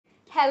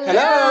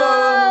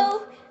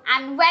Hello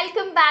and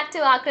welcome back to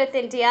Aakrit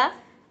India.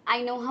 I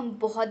know हम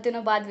बहुत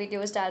दिनों बाद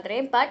वीडियोस डाल रहे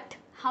हैं बट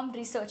हम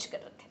रिसर्च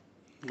कर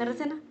रहे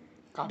थे ना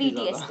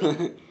BTS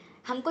पे।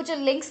 हमको जो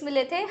लिंक्स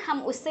मिले थे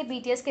हम उससे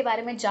BTS के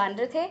बारे में जान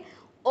रहे थे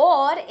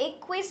और एक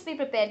क्विज भी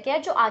प्रिपेयर किया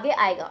जो आगे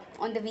आएगा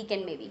ऑन द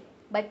वीकेंड में भी।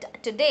 But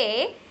today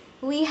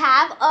we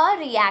have a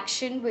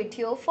reaction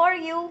video for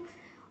you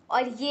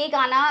और ये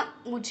गाना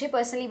मुझे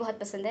पर्सनली बहुत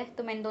पसंद है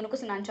तो मैं इन दोनों को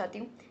सुनाना चाहती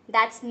हूँ।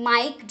 दैट्स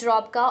माइक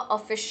ड्रॉप का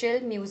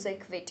official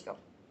music video.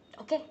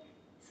 Okay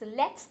so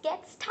let's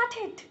get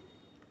started.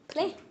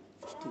 Play.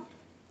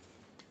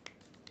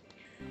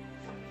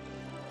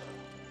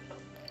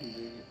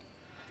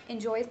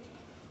 enjoy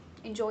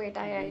it.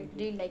 I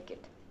really like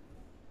it.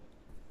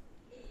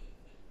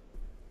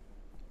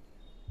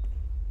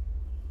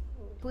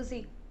 Who's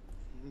he?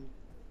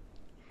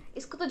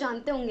 इसको तो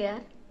जानते होंगे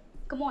यार।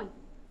 Come on.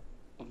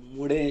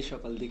 मुड़े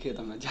शक्ल दिखे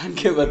तो मैं जान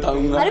के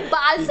बताऊंगा। अरे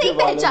बाल से ही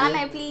पहचान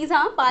है प्लीज।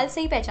 हाँ बाल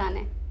से ही पहचान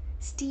है।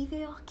 Steve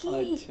Aoki.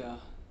 अच्छा।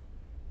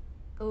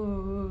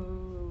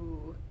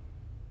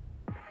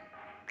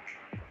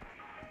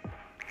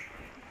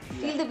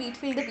 Feel the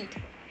beat.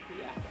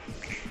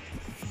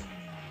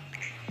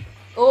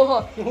 ओहो।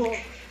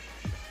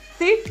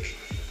 See?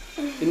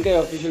 इनका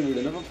ऑफिशियल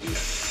वीडियो ना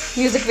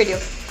म्यूजिक वीडियो।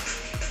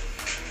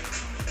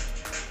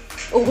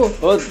 ओहो।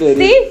 ओ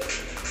तेरी। See?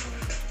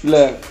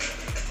 ले।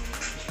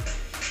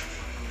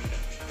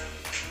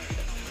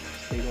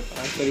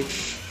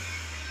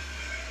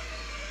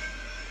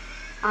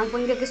 आँख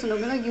बंद करके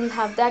सुनोगे ना यू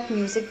हैव दैट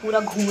म्यूजिक पूरा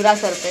घूम रहा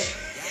सर पे।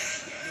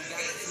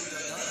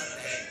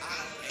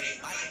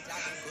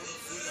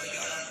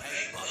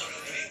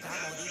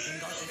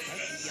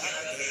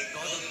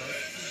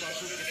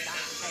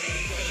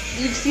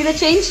 You see the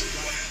change?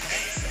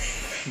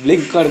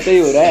 Blink करते ही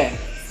हो रहा है।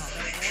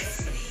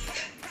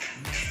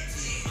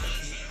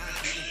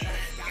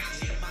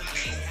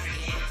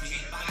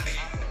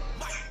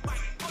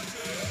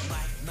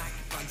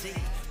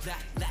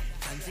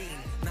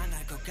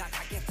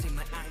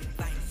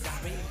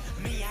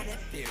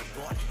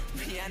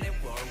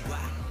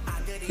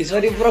 इस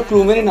बार ये पूरा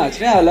क्रू में नहीं नाच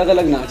रहे हैं, अलग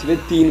अलग नाच रहे।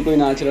 तीन कोई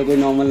नाच रहा, कोई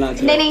नॉर्मल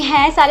नाच रहा। नहीं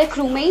है सारे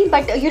क्रू में ही।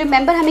 बट यू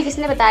रिमेम्बर हमें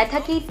किसी ने बताया था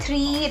कि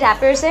 3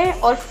 रैपर्स हैं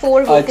और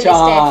 4 वोकलिस्ट हैं।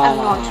 I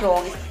am not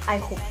wrong, I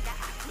hope.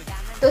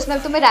 तो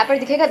उसमें तुम्हें रैपर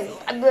दिखेगा।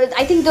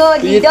 I think the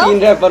leader 3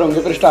 wrapper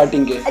होंगे पर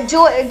स्टार्टिंग के।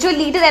 जो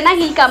लीडर है ना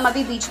ही कम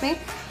अभी बीच में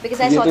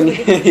because I saw the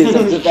video.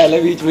 सबसे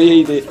पहले बीच में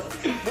यही थे।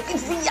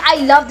 I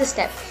love this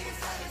step.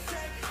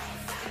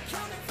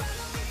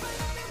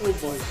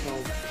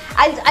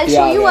 I'll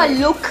show you a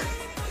look.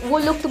 वो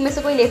लुक तुम में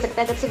से कोई ले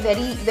सकता है। दैट्स अ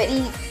वेरी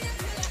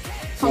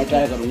मैं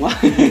ट्राई करूंगा।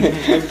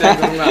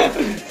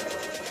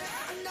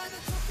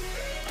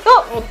 तो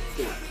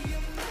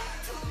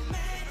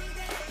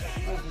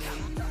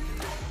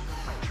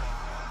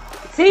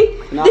see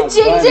the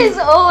changes.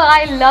 Oh,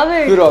 I love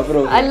it.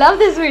 Pro. I love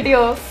this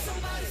video.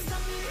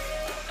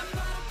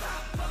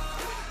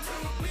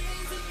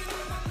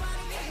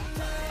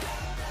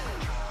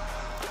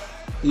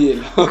 ये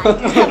लो।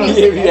 इसका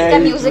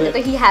म्यूजिक है तो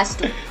he has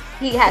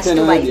to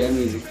भाई।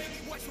 म्यूजिक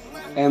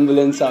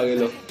एम्बुलेंस आ गए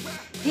लो।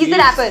 He's the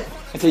rapper.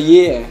 अच्छा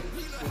ये है।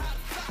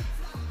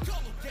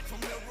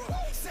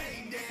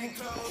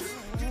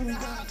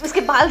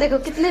 उसके बाल देखो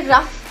कितने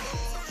रफ।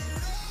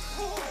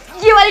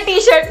 ये वाली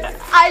T-shirt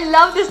I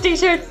love this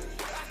t-shirt.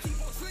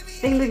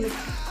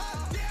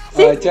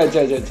 देख।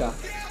 अच्छा।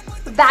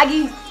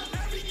 Baggy.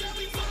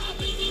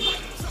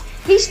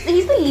 He's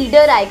the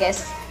leader I guess.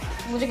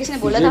 मुझे किसी ने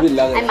बोला था।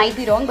 I might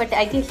be wrong but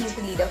I think he's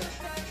the leader.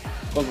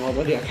 बहुत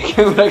बढ़िया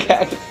कैमरा क्या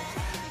है?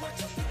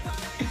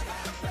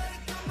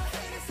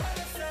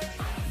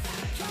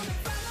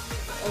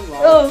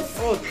 Oh,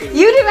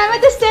 you remember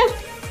this step?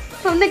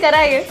 हमने करा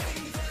है ये।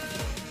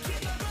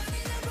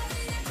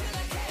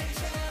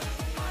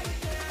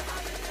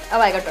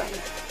 अब आएगा टर्न।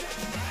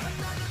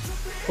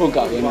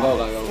 होगा।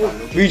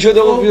 पीछे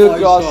तो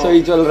क्या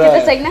सही चल रहा है।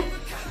 कितना सही ना?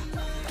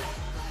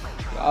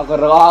 क्या कर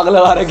रहा? आग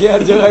लगा रखी है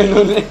हर जगह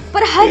इन्होंने।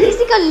 पर हर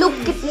किसी का लुक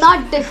कितना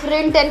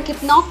डिफरेंट एंड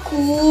कितना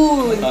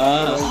कूल।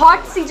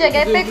 हॉट सी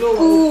जगह पे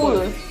कूल।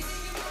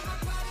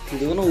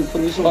 देखो ना ऊपर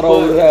भी सारा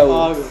उड़ रहा है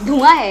वो।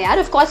 धुआं है यार।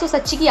 ऑफ कोर्स वो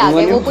सच्ची की आग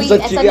है। वो कोई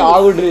ऐसा नहीं।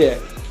 आग उड़ रही है।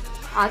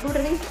 आग उड़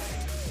रही।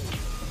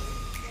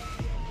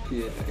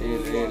 ये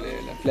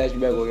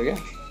फ्लैशबैक हो गया क्या?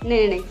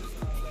 नहीं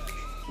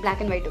ब्लैक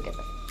एंड व्हाइट हो गया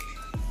था।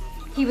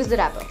 He was the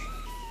rapper.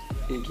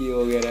 एक ही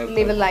हो गया wrapper.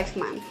 Live a life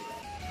man.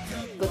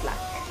 Good luck.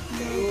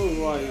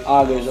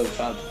 आ गए सब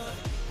साथ।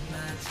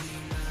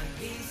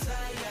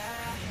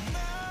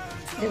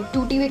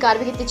 टूटी हुई कार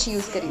भी कितनी अच्छी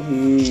यूज करी।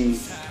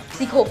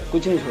 सीखो।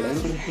 कुछ नहीं छोड़ा।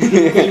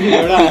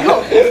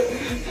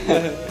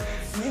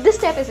 This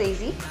step is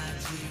easy.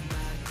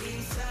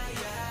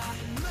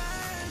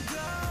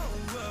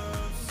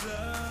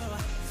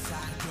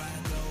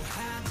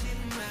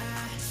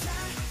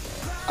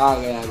 आ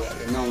गया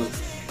normal.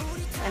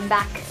 And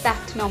back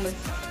to normal.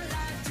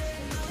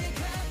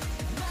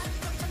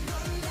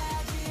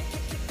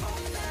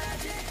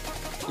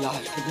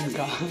 Last दिन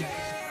का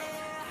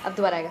अब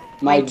दोबारा आएगा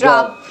mic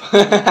drop.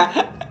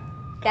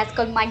 That's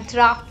called mic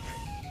drop.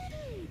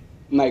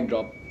 Mic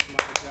drop.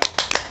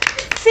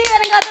 सी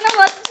मैंने कहा था ना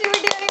बहुत अच्छी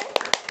वीडियो है।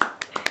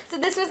 So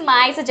this was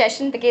my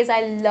suggestion because I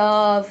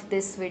love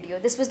this video.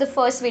 This was the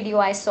first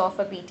video I saw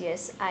for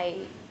BTS, I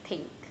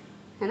think.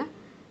 है ना?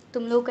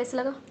 तुम लोग कैसे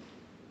लगा?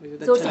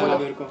 जोर से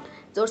बोलो।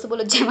 जोर से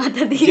बोलो जय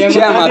माता दी।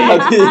 जय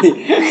माता दी।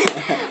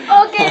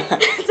 Okay,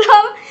 so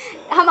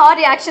हम और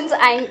reactions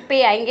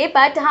पे आएंगे,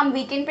 but हम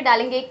weekend पे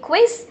डालेंगे एक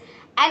quiz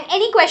and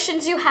any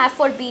questions you have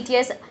for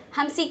BTS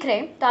हम सीख रहे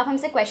हैं तो आप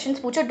हमसे क्वेश्चंस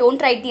पूछो,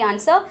 don't write the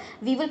answer,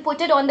 we will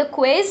put it on the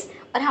quiz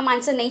और हम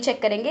आंसर नहीं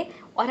चेक करेंगे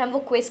और हम वो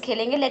क्विज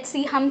खेलेंगे। लेट्स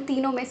सी हम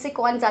तीनों में से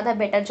कौन ज़्यादा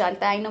बेटर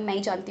जानता है। आई नो मैं ही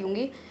जानती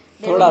होंगी,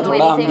 थोड़ा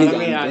थोड़ा हम भी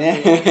जानते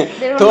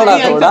हैं, थोड़ा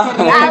थोड़ा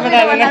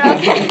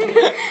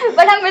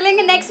बट हम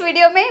मिलेंगे नेक्स्ट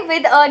वीडियो में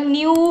with a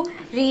new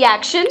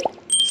reaction.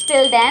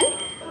 Till then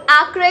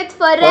आकृत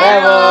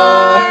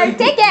forever,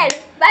 take care,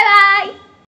 bye bye.